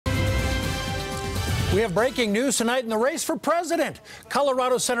We have breaking news tonight in the race for president.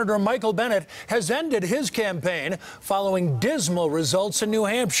 Colorado Senator Michael Bennet has ended his campaign following dismal results in New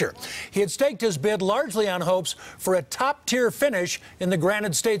Hampshire. He had staked his bid largely on hopes for a top-tier finish in the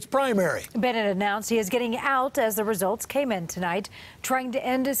Granite States primary. Bennet announced he is getting out as the results came in tonight, trying to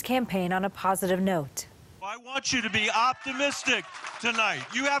end his campaign on a positive note. I want you to be optimistic tonight.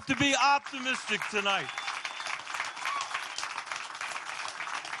 You have to be optimistic tonight.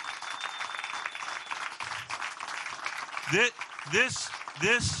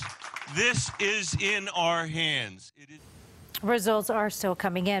 This is in our hands. Results are still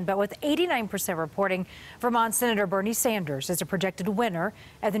coming in, but with 89% reporting, Vermont Senator Bernie Sanders is a projected winner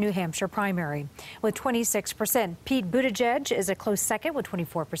at the New Hampshire primary. With 26%, Pete Buttigieg is a close second with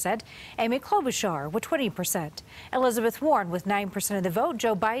 24%, Amy Klobuchar with 20%, Elizabeth Warren with 9% of the vote,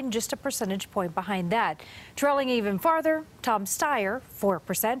 Joe Biden just a percentage point behind that. Trailing even farther, Tom Steyer,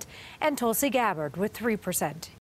 4%, and Tulsi Gabbard with 3%.